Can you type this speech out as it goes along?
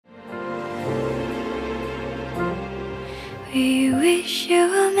We wish you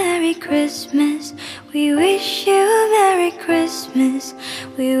a Merry Christmas. We wish you a Merry Christmas.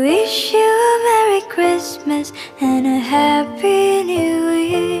 We wish you a Merry Christmas and a Happy New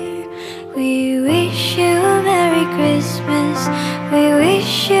Year. We wish you a Merry Christmas. We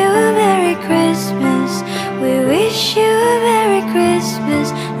wish you a Merry Christmas. We wish you a Merry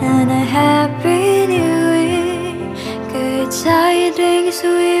Christmas and a Happy New Year. Good tidings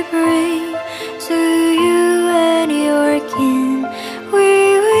we bring to you and your kin.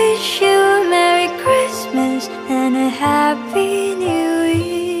 We wish you a Merry Christmas and a Happy New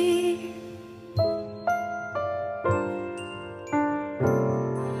Year.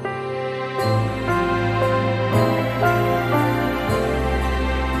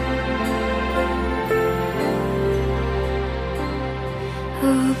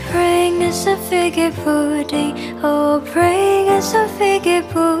 Oh, bring us a figgy pudding. Oh, bring us a figgy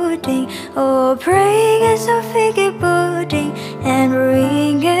pudding. Oh, bring us a figgy pudding and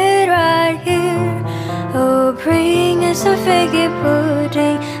bring it right here. Oh, bring us a figgy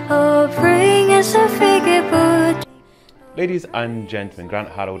pudding. Oh, bring us a figgy pudding. Ladies and gentlemen, Grant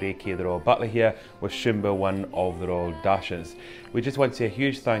Harold aka The Royal Butler here with Shumba, one of the Royal Dachshunds. We just want to say a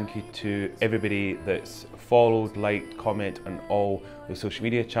huge thank you to everybody that's followed, liked, commented on all the social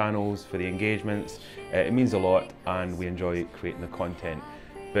media channels for the engagements. It means a lot and we enjoy creating the content.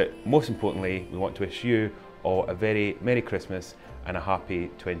 But most importantly, we want to wish you all a very Merry Christmas and a happy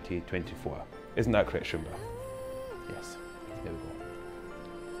 2024. Isn't that correct, Shumba? Yes, there we go.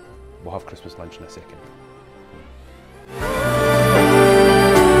 We'll have Christmas lunch in a second.